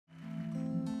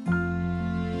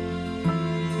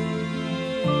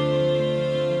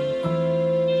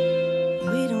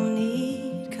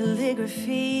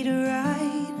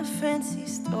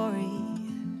story.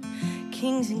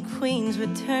 Kings and queens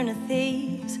would turn to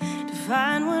thieves to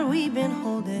find what we've been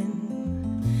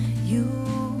holding. You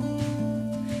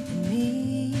and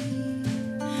me,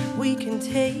 we can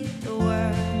take the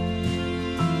world.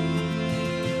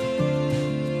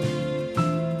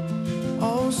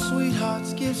 Oh,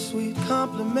 sweethearts give sweet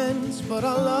compliments, but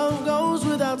our love goes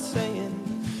without saying.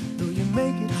 Though you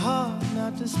make it hard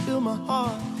not to spill my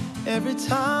heart every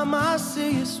time I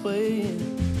see you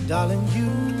swaying. Darling, you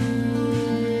and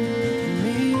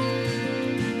me,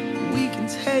 we can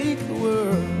take the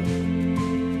world,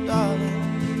 darling.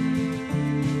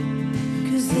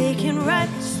 'Cause they can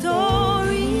write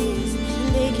stories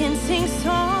and they can sing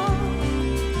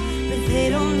songs, but they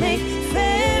don't make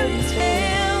fairy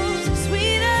tales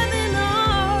sweeter than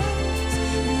ours.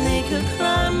 And they could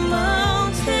climb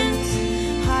mountains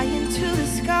high into the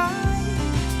sky,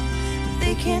 but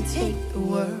they can't take the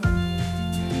world.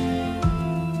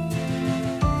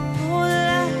 Oh,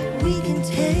 like we can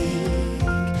take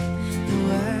the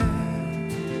world.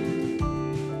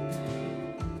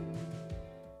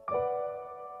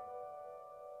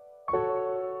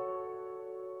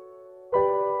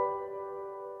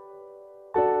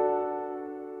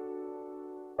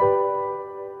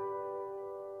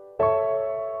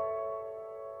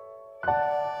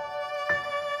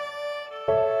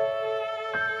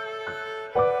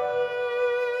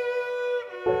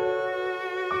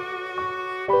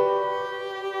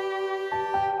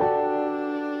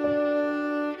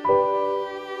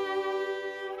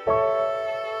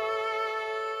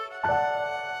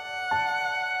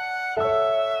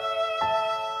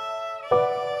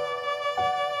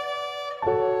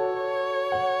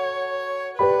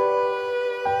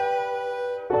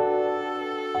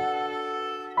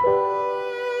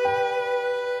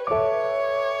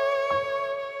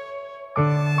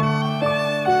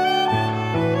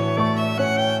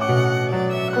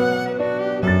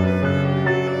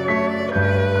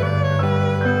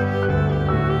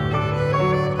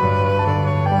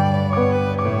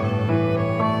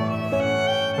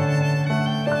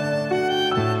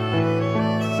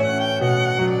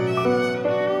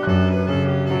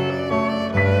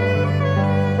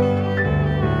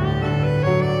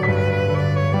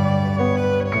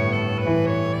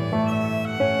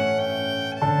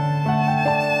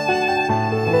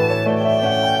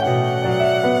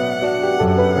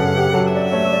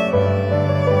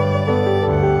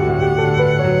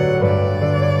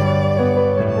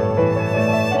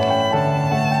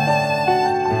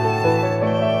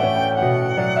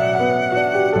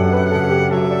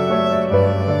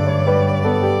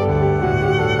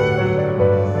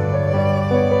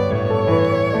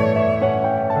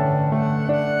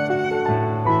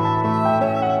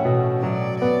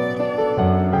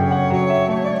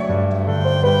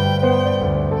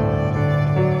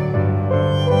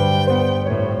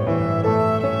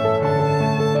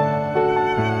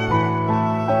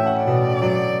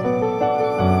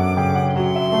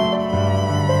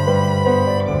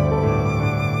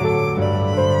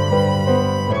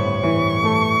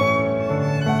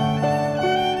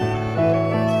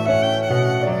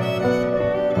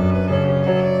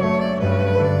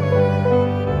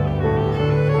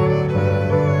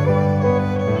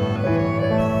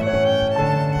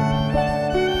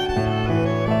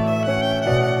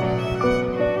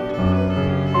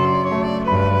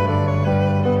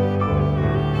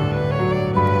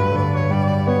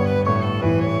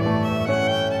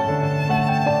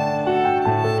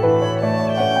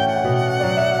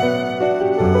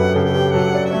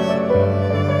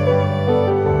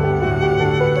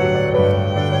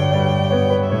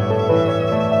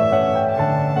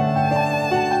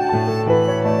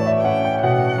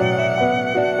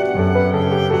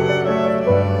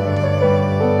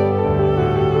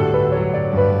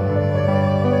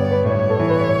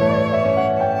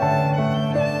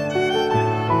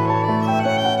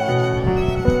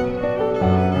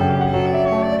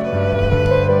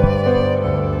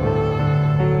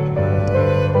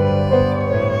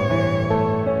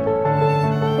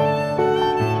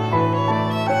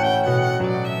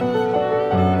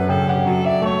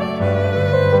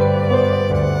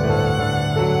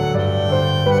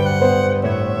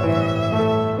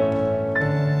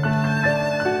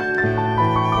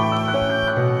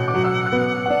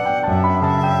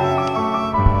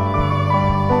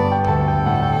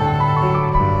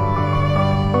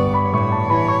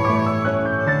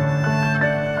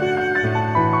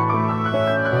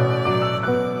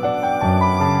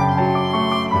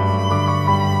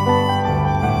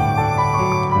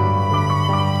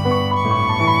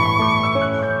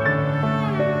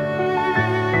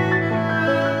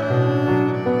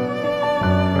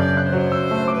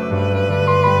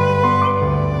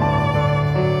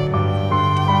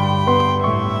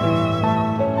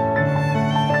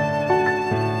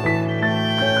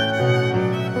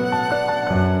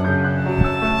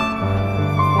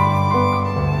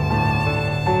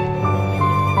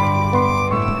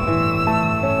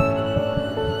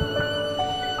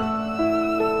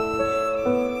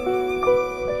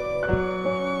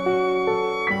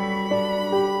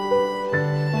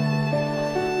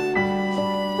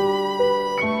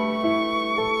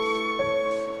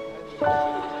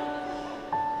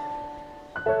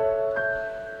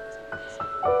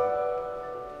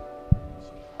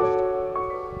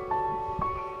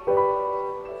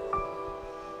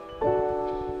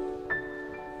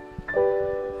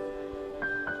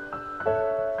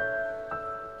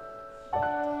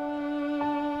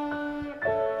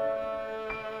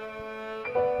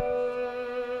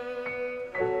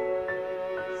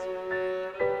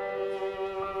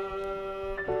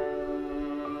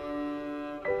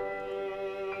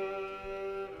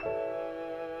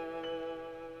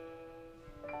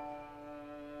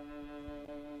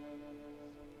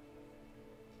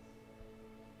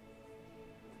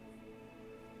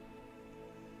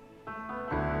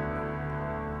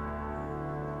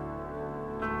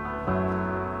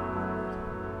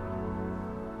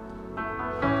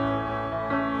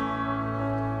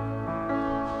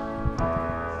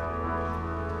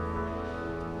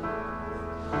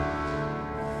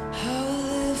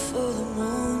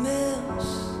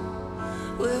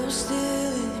 where I'm still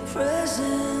in your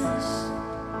presence.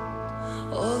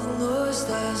 All the noise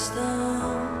dies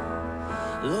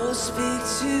down. Lord, speak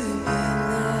to me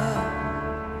now.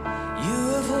 You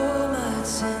have all my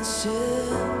attention.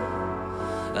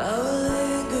 I will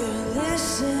linger and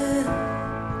listen.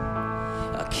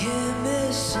 I can't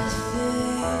miss a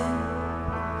thing.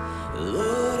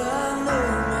 Lord, I know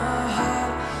my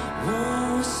heart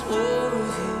wants more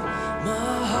of you.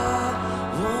 My heart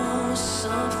wants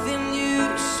something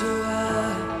new, so I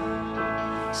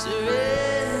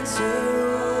surrender.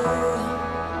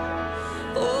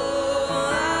 All I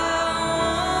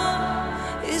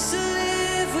want is to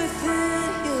live within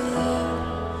your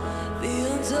love, be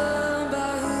undone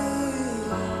by who you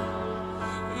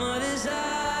are. My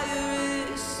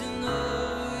desire is to know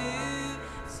you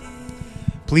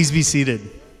deep. Please be seated.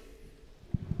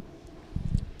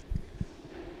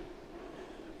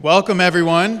 Welcome,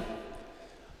 everyone.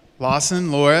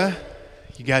 Lawson, Laura,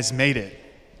 you guys made it.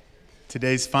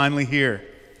 Today's finally here.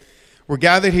 We're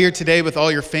gathered here today with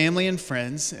all your family and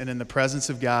friends and in the presence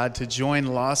of God to join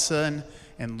Lawson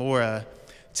and Laura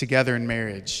together in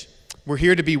marriage. We're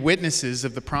here to be witnesses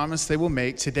of the promise they will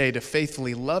make today to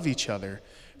faithfully love each other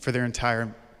for their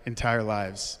entire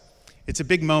lives. It's a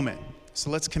big moment, so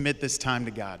let's commit this time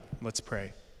to God. Let's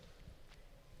pray.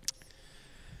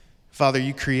 Father,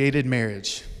 you created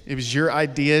marriage. It was your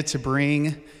idea to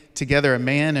bring together a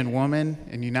man and woman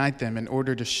and unite them in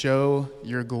order to show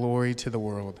your glory to the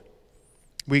world.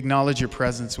 We acknowledge your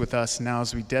presence with us now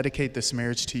as we dedicate this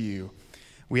marriage to you.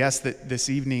 We ask that this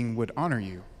evening would honor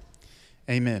you.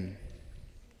 Amen.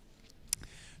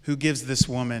 Who gives this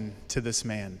woman to this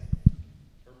man?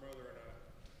 Her mother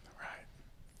and I. All right.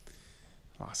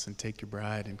 Lawson, take your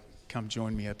bride and come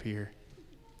join me up here.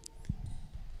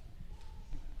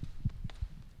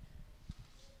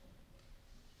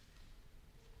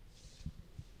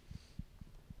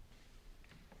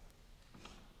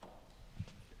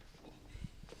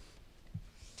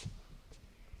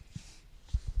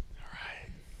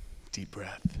 Deep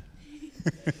breath.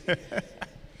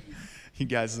 You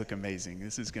guys look amazing.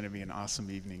 This is going to be an awesome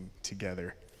evening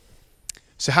together.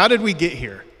 So how did we get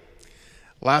here?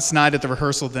 Last night at the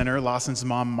rehearsal dinner, Lawson's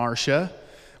mom, Marcia,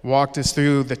 walked us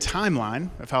through the timeline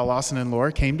of how Lawson and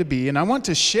Laura came to be, and I want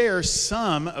to share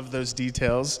some of those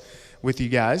details with you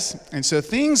guys. And so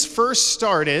things first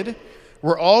started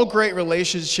where all great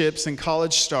relationships in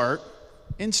college start,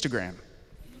 Instagram.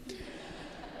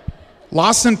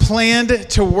 Lawson planned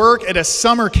to work at a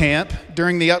summer camp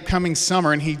during the upcoming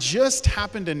summer, and he just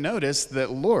happened to notice that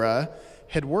Laura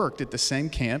had worked at the same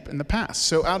camp in the past.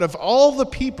 So out of all the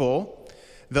people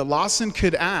that Lawson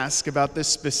could ask about this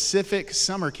specific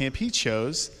summer camp, he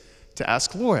chose to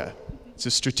ask Laura. It's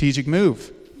a strategic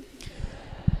move.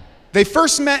 They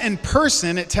first met in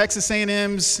person at Texas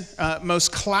A&M's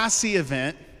most classy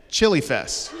event, Chili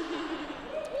Fest.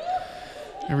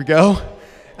 There we go.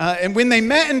 And when they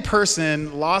met in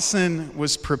person, Lawson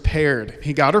was prepared.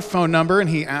 He got her phone number and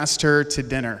he asked her to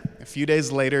dinner. A few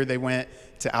days later, they went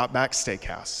to Outback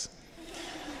Steakhouse.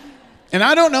 And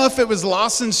I don't know if it was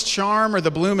Lawson's charm or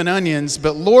the bloomin' onions,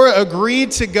 but Laura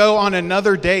agreed to go on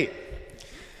another date.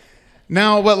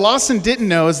 Now, what Lawson didn't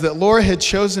know is that Laura had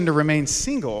chosen to remain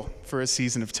single for a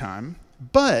season of time,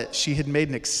 but she had made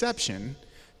an exception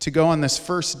to go on this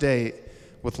first date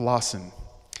with Lawson.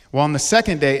 Well, on the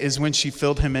second date is when she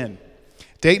filled him in.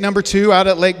 Date number 2, out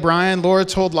at Lake Bryan, Laura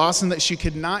told Lawson that she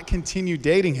could not continue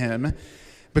dating him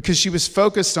because she was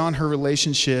focused on her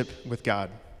relationship with God.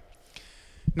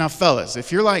 Now, fellas,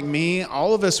 if you're like me,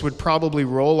 all of us would probably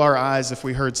roll our eyes if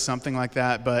we heard something like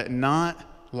that, but not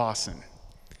Lawson.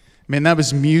 Man, that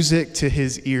was music to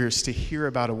his ears to hear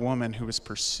about a woman who was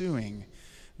pursuing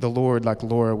the Lord like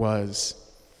Laura was.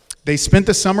 They spent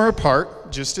the summer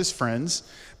apart, just as friends,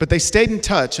 but they stayed in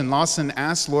touch, and Lawson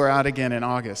asked Laura out again in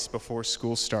August before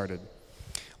school started.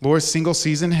 Laura's single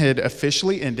season had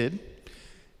officially ended,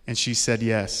 and she said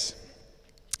yes.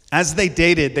 As they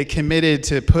dated, they committed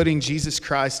to putting Jesus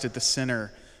Christ at the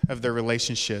center of their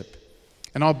relationship.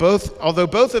 And although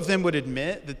both of them would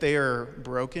admit that they are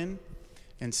broken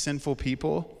and sinful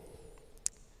people,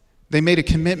 they made a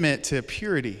commitment to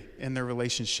purity in their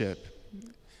relationship.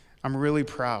 I'm really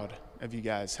proud of you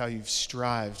guys, how you've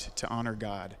strived to honor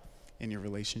God in your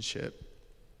relationship.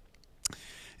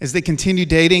 As they continued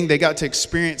dating, they got to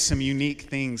experience some unique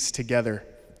things together.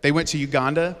 They went to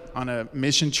Uganda on a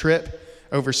mission trip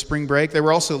over spring break. They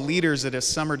were also leaders at a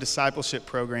summer discipleship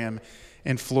program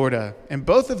in Florida. And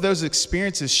both of those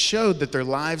experiences showed that their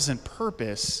lives and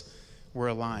purpose were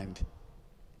aligned.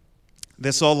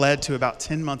 This all led to about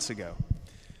 10 months ago,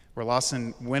 where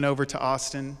Lawson went over to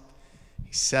Austin.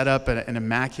 He set up an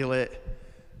immaculate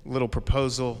little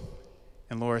proposal,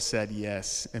 and Laura said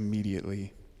yes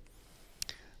immediately.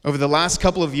 Over the last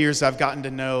couple of years, I've gotten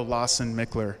to know Lawson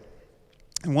Mickler.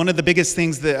 And one of the biggest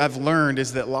things that I've learned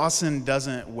is that Lawson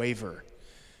doesn't waver.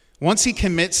 Once he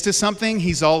commits to something,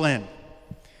 he's all in.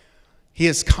 He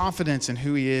has confidence in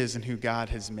who he is and who God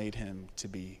has made him to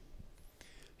be.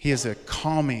 He has a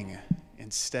calming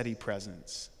and steady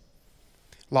presence.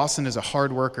 Lawson is a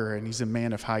hard worker, and he's a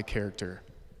man of high character.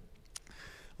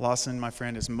 Lawson, my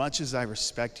friend, as much as I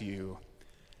respect you,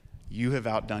 you have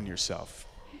outdone yourself,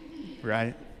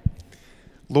 right?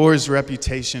 Laura's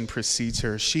reputation precedes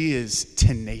her. She is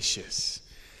tenacious.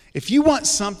 If you want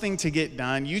something to get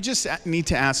done, you just need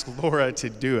to ask Laura to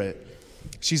do it.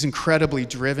 She's incredibly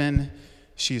driven.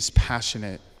 She is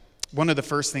passionate. One of the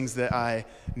first things that I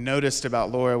noticed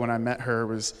about Laura when I met her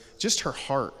was just her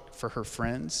heart for her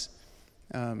friends,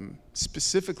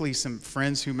 specifically some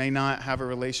friends who may not have a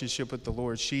relationship with the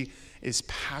Lord. She is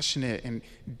passionate and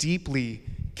deeply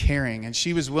caring, and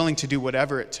she was willing to do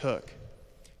whatever it took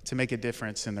to make a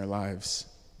difference in their lives.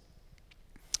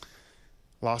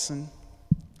 Lawson,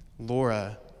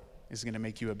 Laura is going to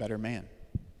make you a better man.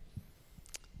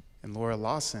 And Laura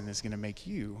Lawson is going to make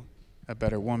you a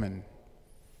better woman.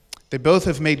 They both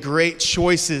have made great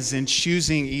choices in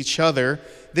choosing each other.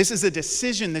 This is a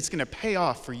decision that's going to pay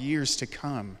off for years to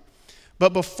come.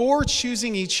 But before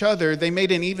choosing each other, they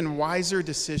made an even wiser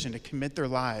decision to commit their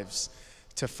lives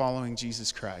to following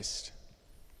Jesus Christ.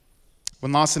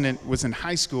 When Lawson was in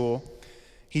high school,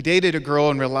 he dated a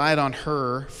girl and relied on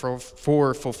her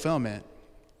for fulfillment.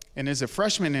 And as a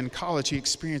freshman in college, he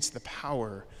experienced the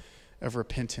power of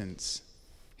repentance.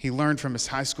 He learned from his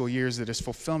high school years that his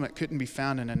fulfillment couldn't be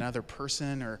found in another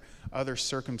person or other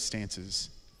circumstances.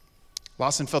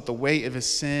 Lawson felt the weight of his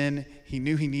sin. He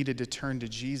knew he needed to turn to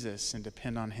Jesus and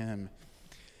depend on him.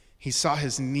 He saw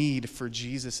his need for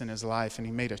Jesus in his life, and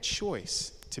he made a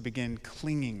choice to begin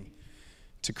clinging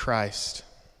to Christ.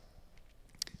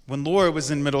 When Laura was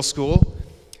in middle school,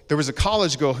 there was a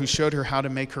college girl who showed her how to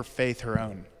make her faith her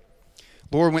own.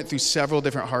 Laura went through several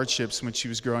different hardships when she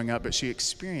was growing up, but she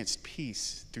experienced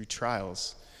peace through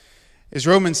trials. As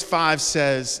Romans 5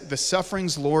 says, the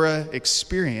sufferings Laura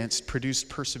experienced produced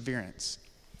perseverance.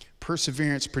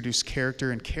 Perseverance produced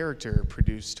character, and character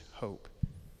produced hope.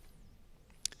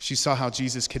 She saw how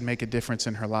Jesus could make a difference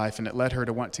in her life, and it led her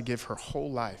to want to give her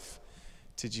whole life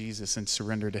to Jesus and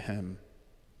surrender to him.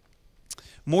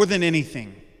 More than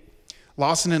anything,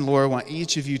 Lawson and Laura want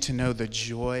each of you to know the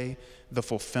joy, the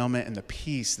fulfillment, and the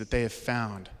peace that they have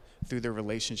found through their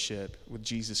relationship with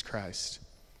Jesus Christ.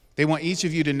 They want each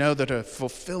of you to know that a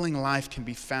fulfilling life can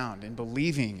be found in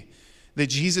believing that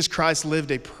Jesus Christ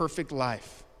lived a perfect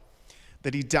life,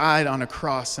 that he died on a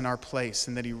cross in our place,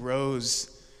 and that he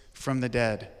rose from the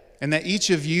dead, and that each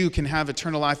of you can have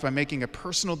eternal life by making a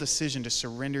personal decision to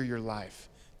surrender your life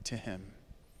to him.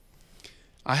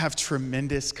 I have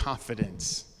tremendous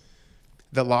confidence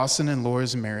that Lawson and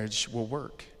Laura's marriage will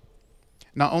work.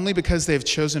 Not only because they have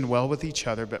chosen well with each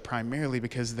other, but primarily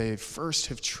because they first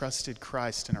have trusted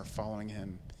Christ and are following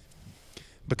him.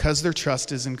 Because their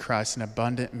trust is in Christ, an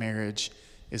abundant marriage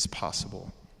is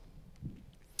possible.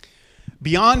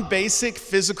 Beyond basic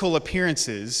physical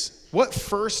appearances, what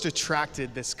first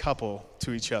attracted this couple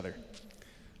to each other?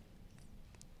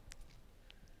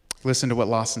 Listen to what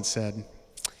Lawson said.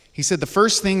 He said, the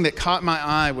first thing that caught my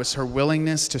eye was her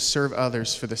willingness to serve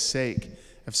others for the sake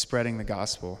of spreading the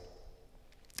gospel.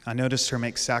 I noticed her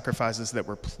make sacrifices that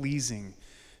were pleasing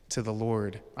to the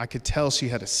Lord. I could tell she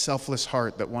had a selfless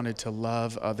heart that wanted to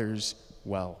love others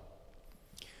well.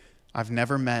 I've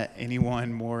never met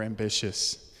anyone more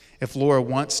ambitious. If Laura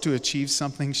wants to achieve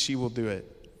something, she will do it.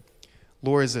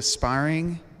 Laura is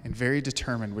aspiring and very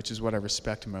determined, which is what I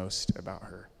respect most about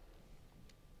her.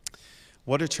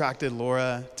 What attracted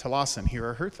Laura to Lawson? Here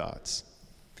are her thoughts.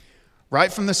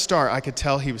 Right from the start, I could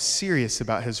tell he was serious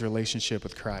about his relationship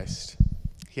with Christ.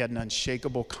 He had an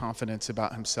unshakable confidence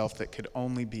about himself that could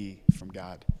only be from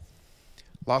God.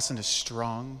 Lawson is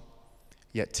strong,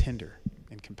 yet tender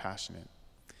and compassionate.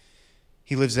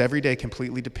 He lives every day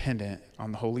completely dependent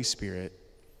on the Holy Spirit,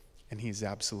 and he is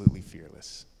absolutely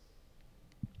fearless.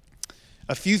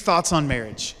 A few thoughts on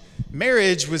marriage.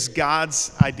 Marriage was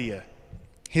God's idea.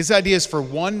 His idea is for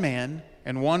one man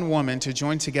and one woman to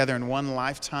join together in one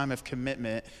lifetime of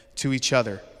commitment to each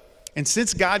other. And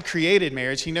since God created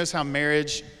marriage, he knows how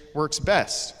marriage works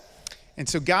best. And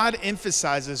so God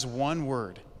emphasizes one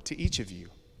word to each of you.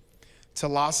 To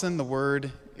Lawson, the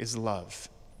word is love.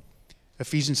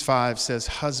 Ephesians 5 says,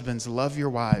 husbands, love your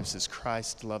wives as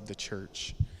Christ loved the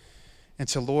church. And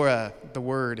to Laura, the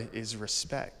word is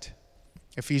respect.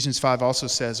 Ephesians 5 also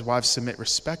says, wives, submit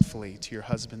respectfully to your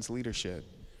husband's leadership.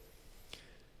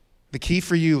 The key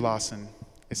for you, Lawson,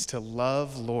 is to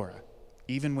love Laura,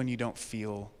 even when you don't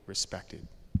feel respected.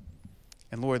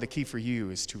 And Laura, the key for you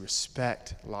is to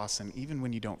respect Lawson, even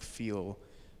when you don't feel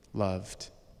loved.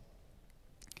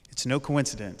 It's no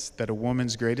coincidence that a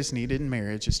woman's greatest need in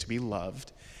marriage is to be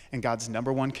loved, and God's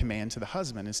number one command to the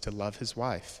husband is to love his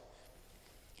wife.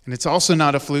 And it's also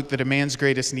not a fluke that a man's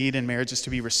greatest need in marriage is to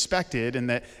be respected, and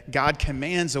that God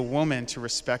commands a woman to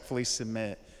respectfully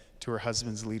submit to her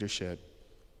husband's leadership.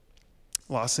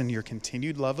 Lawson, your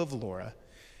continued love of Laura,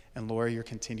 and Laura, your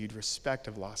continued respect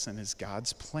of Lawson is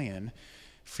God's plan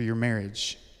for your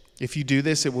marriage. If you do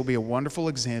this, it will be a wonderful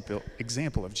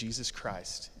example of Jesus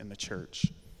Christ in the church.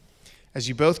 As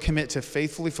you both commit to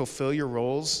faithfully fulfill your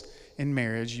roles in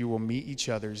marriage, you will meet each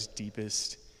other's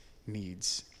deepest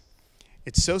needs.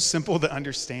 It's so simple to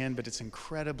understand, but it's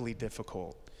incredibly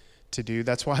difficult to do.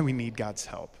 That's why we need God's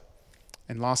help.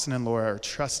 And Lawson and Laura are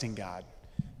trusting God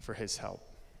for his help.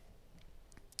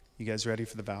 You guys ready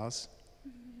for the vows?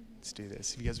 Let's do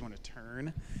this. If you guys want to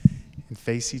turn and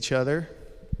face each other.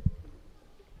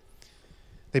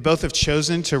 They both have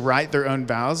chosen to write their own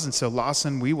vows, and so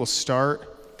Lawson, we will start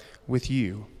with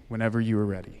you whenever you are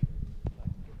ready.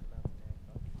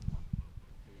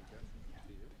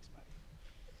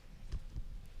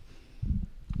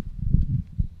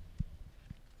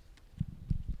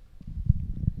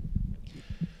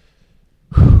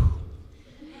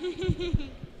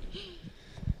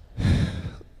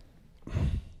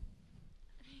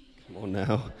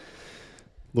 Now,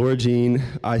 Laura Jean,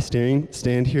 I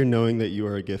stand here knowing that you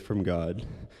are a gift from God.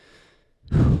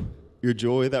 Your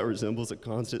joy that resembles a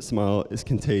constant smile is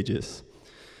contagious.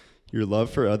 Your love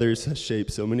for others has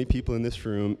shaped so many people in this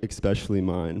room, especially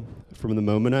mine. From the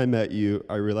moment I met you,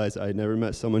 I realized I had never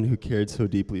met someone who cared so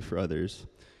deeply for others.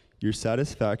 Your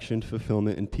satisfaction,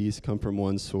 fulfillment, and peace come from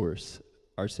one source,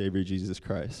 our Savior, Jesus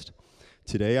Christ.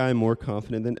 Today, I am more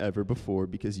confident than ever before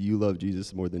because you love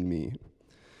Jesus more than me.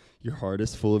 Your heart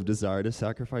is full of desire to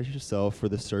sacrifice yourself for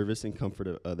the service and comfort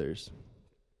of others.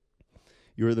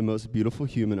 You are the most beautiful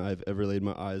human I have ever laid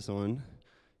my eyes on.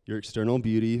 Your external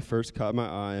beauty first caught my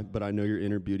eye, but I know your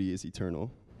inner beauty is eternal.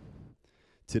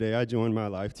 Today I join my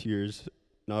life to yours,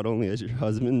 not only as your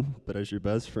husband, but as your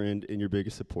best friend and your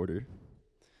biggest supporter.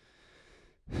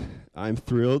 I'm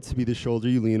thrilled to be the shoulder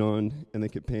you lean on and the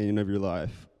companion of your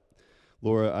life.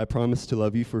 Laura, I promise to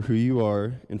love you for who you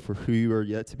are and for who you are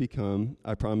yet to become.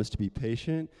 I promise to be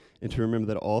patient and to remember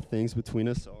that all things between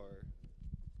us are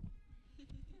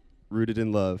rooted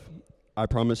in love. I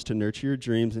promise to nurture your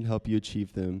dreams and help you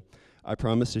achieve them. I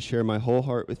promise to share my whole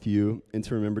heart with you and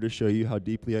to remember to show you how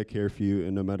deeply I care for you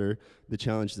and no matter the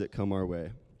challenges that come our way.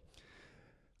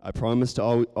 I promise to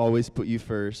always put you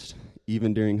first,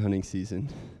 even during hunting season.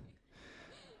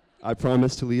 I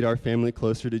promise to lead our family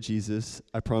closer to Jesus.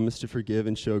 I promise to forgive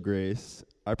and show grace.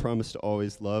 I promise to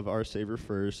always love our Savior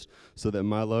first so that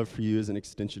my love for you is an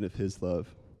extension of his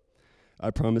love. I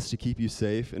promise to keep you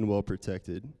safe and well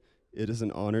protected. It is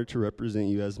an honor to represent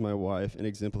you as my wife and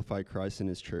exemplify Christ in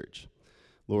his church.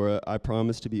 Laura, I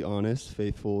promise to be honest,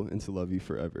 faithful, and to love you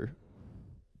forever.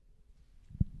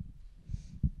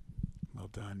 Well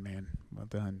done, man. Well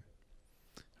done.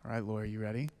 All right, Laura, you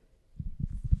ready?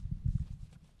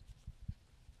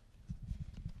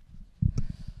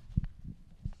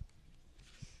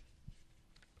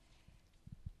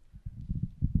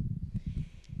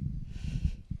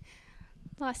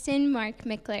 Lawson Mark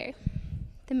Mickler,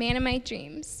 the man of my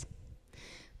dreams.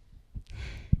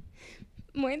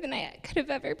 More than I could have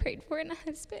ever prayed for in a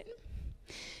husband.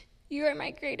 You are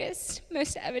my greatest,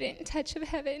 most evident touch of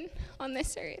heaven on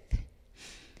this earth.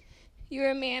 You are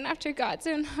a man after God's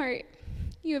own heart.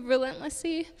 You have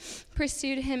relentlessly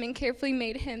pursued him and carefully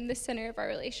made him the center of our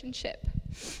relationship.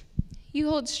 You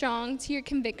hold strong to your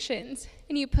convictions,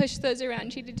 and you push those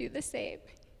around you to do the same.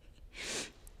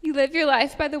 You live your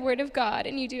life by the word of God,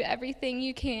 and you do everything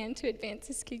you can to advance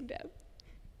his kingdom.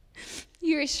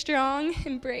 You are strong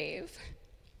and brave.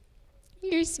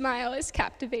 Your smile is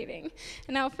captivating,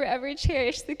 and I'll forever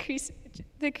cherish the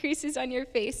creases on your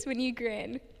face when you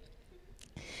grin.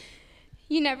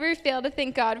 You never fail to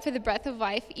thank God for the breath of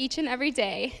life each and every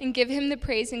day and give him the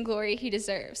praise and glory he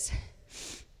deserves.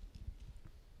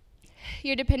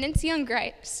 Your dependency on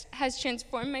Christ has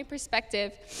transformed my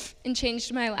perspective and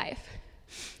changed my life.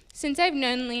 Since I've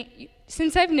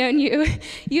known you,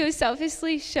 you have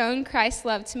selflessly shown Christ's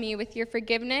love to me with your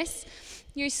forgiveness,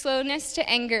 your slowness to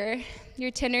anger, your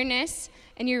tenderness,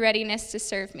 and your readiness to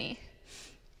serve me.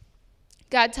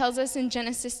 God tells us in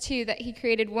Genesis 2 that he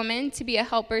created woman to be a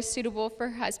helper suitable for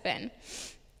her husband.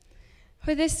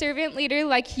 With a servant leader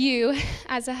like you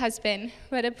as a husband,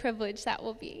 what a privilege that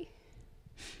will be.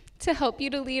 To help you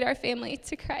to lead our family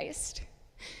to Christ,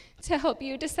 to help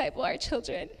you disciple our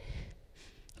children,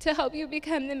 to help you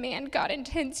become the man God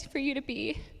intends for you to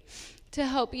be, to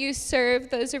help you serve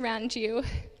those around you,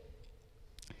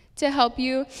 to help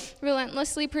you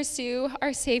relentlessly pursue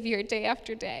our Savior day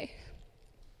after day.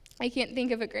 I can't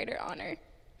think of a greater honor.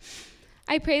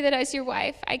 I pray that as your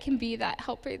wife, I can be that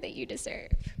helper that you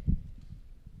deserve.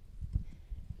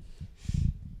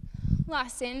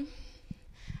 Lawson,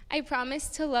 I promise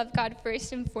to love God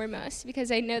first and foremost, because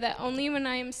I know that only when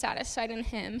I am satisfied in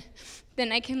him,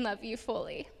 then I can love you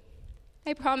fully.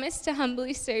 I promise to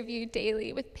humbly serve you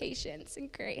daily with patience and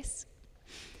grace.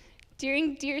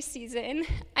 During deer season,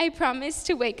 I promise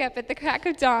to wake up at the crack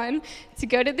of dawn to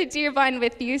go to the deer blind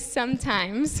with you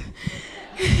sometimes,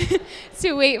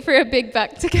 to wait for a big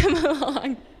buck to come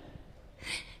along.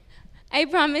 I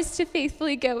promise to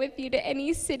faithfully go with you to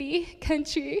any city,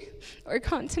 country, or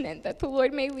continent that the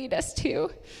Lord may lead us to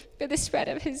for the spread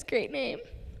of his great name.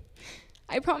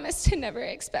 I promise to never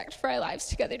expect for our lives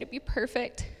together to be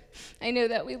perfect. I know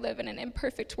that we live in an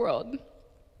imperfect world.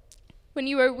 When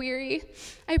you are weary,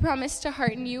 I promise to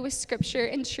hearten you with scripture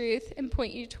and truth and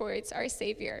point you towards our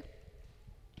Savior.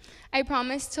 I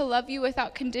promise to love you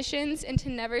without conditions and to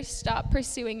never stop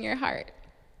pursuing your heart.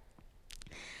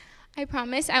 I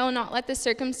promise I will not let the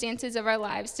circumstances of our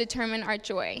lives determine our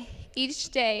joy. Each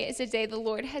day is a day the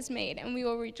Lord has made, and we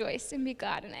will rejoice and be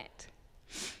glad in it.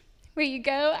 Where you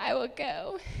go, I will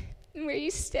go, and where you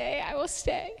stay, I will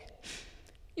stay.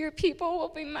 Your people will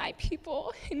be my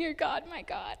people, and your God, my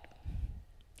God.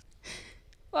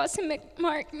 Lawson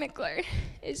Mark Mickler, it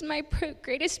is my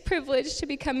greatest privilege to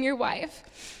become your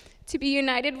wife, to be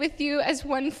united with you as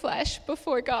one flesh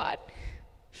before God.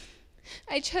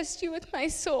 I trust you with my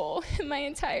soul and my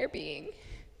entire being.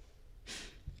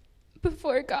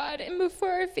 Before God and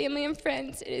before our family and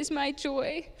friends, it is my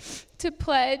joy to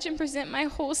pledge and present my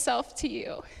whole self to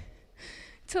you,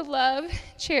 to love,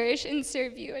 cherish, and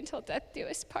serve you until death do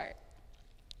us part.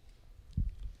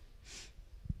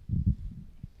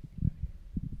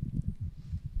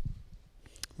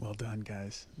 Well done,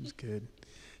 guys. It was good.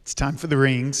 It's time for the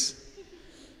rings.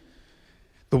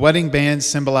 The wedding bands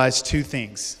symbolize two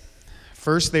things.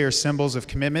 First, they are symbols of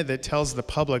commitment that tells the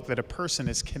public that a person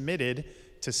is committed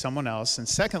to someone else. And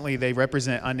secondly, they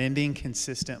represent unending,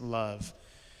 consistent love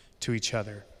to each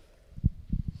other.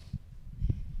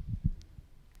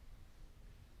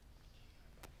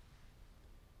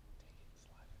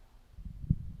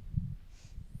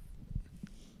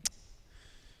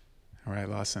 All right,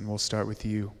 Lawson, we'll start with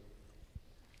you.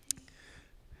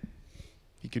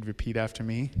 You could repeat after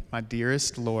me. My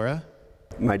dearest Laura.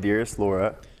 My dearest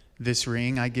Laura. This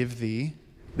ring I give thee.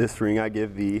 This ring I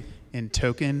give thee. In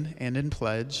token and in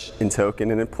pledge. In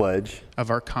token and in pledge. Of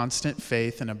our constant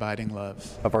faith and abiding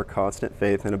love. Of our constant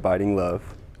faith and abiding love.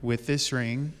 With this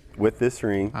ring. With this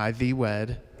ring. I thee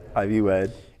wed. I thee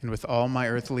wed. And with all my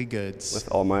earthly goods.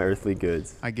 With all my earthly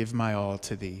goods. I give my all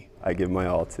to thee. I give my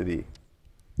all to thee.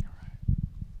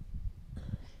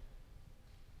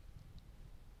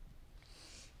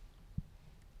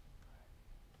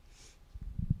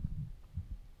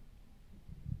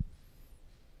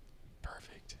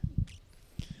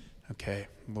 Okay,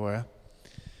 Laura,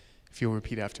 if you'll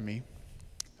repeat after me.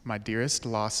 My dearest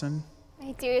Lawson.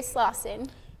 My dearest Lawson.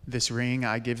 This ring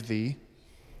I give thee.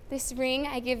 This ring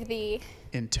I give thee.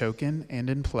 In token and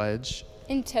in pledge.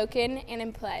 In token and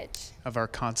in pledge. Of our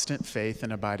constant faith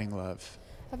and abiding love.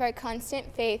 Of our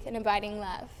constant faith and abiding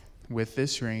love. With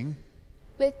this ring.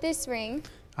 With this ring.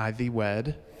 I thee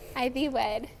wed. I thee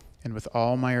wed. And with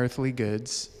all my earthly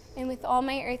goods. And with all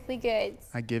my earthly goods.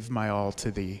 I give my all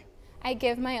to thee. I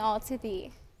give my all to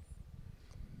thee.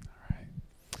 All right.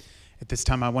 At this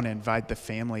time, I want to invite the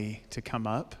family to come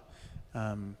up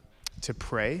to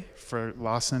pray for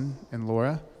Lawson and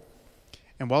Laura.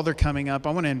 And while they're coming up,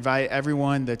 I want to invite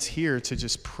everyone that's here to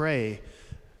just pray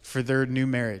for their new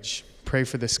marriage. Pray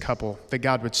for this couple, that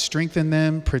God would strengthen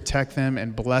them, protect them,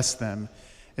 and bless them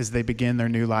as they begin their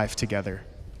new life together.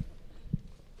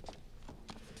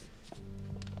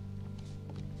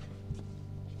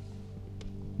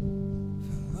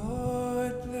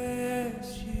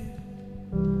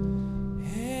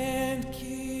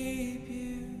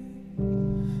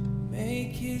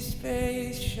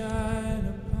 Face shine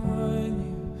upon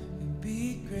you and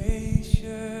be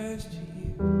gracious to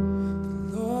you.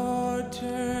 The Lord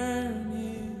turn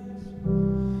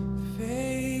his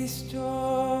face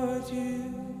toward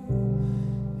you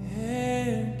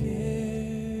and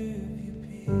give you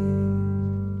peace.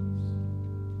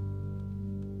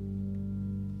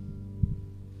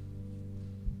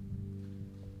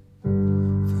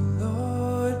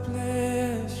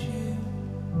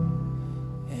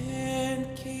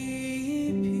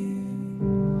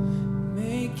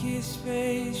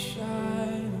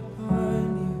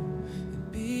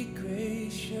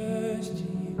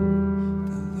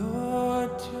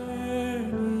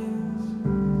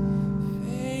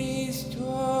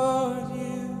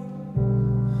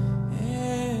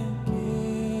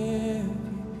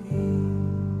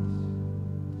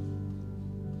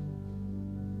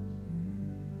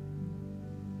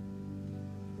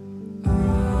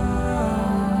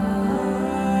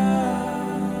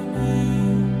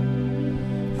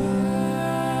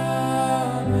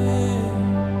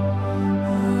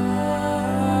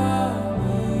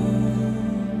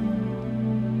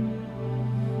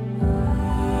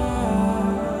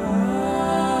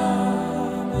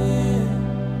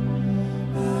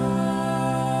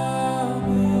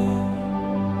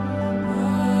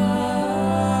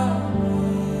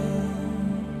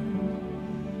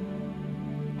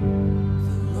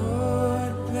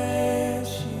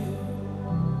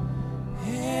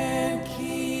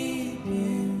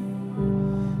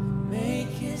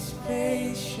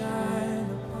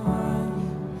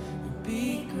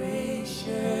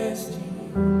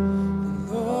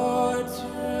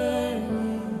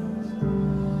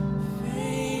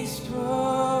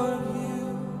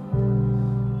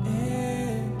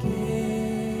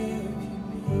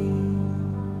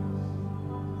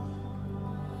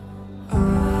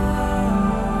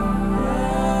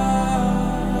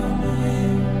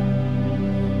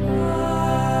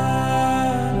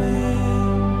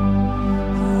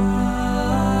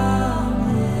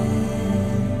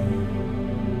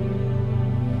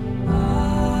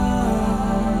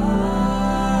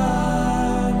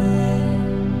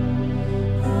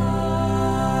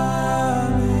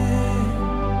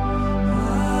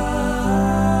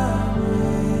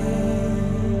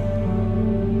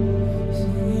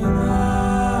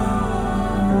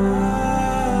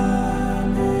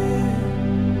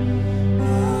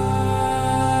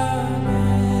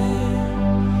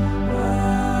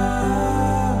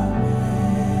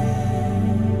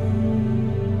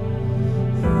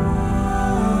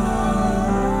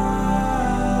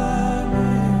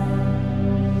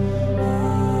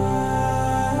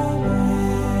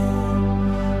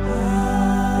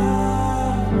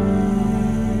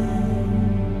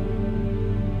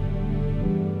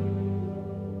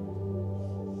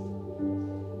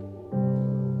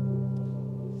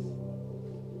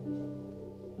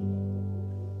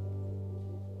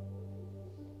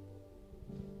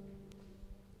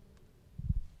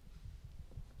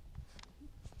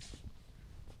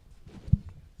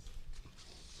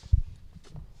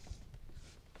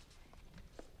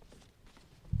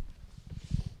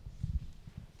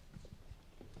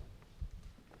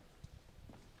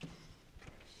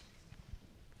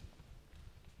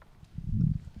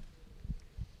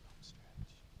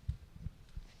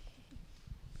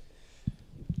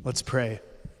 Let's pray.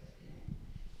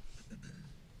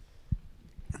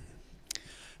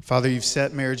 Father, you've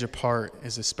set marriage apart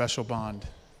as a special bond,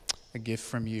 a gift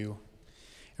from you.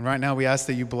 And right now we ask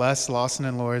that you bless Lawson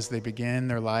and Laura as they begin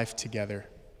their life together.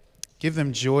 Give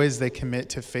them joy as they commit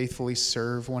to faithfully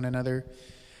serve one another.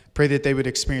 Pray that they would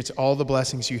experience all the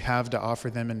blessings you have to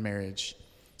offer them in marriage.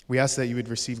 We ask that you would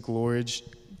receive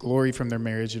glory from their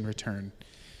marriage in return.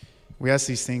 We ask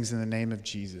these things in the name of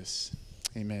Jesus.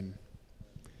 Amen.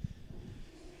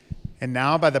 And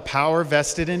now, by the power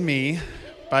vested in me,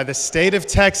 by the state of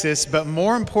Texas, but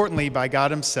more importantly, by God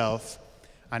himself,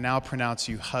 I now pronounce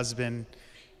you husband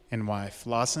and wife.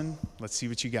 Lawson, let's see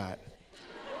what you got.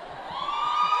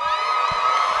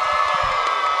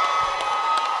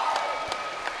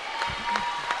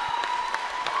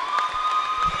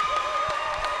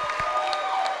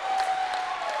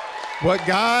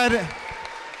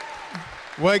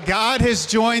 What God has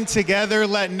joined together,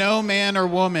 let no man or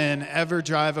woman ever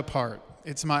drive apart.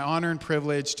 It's my honor and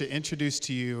privilege to introduce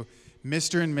to you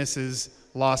Mr. and Mrs.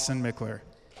 Lawson Mickler.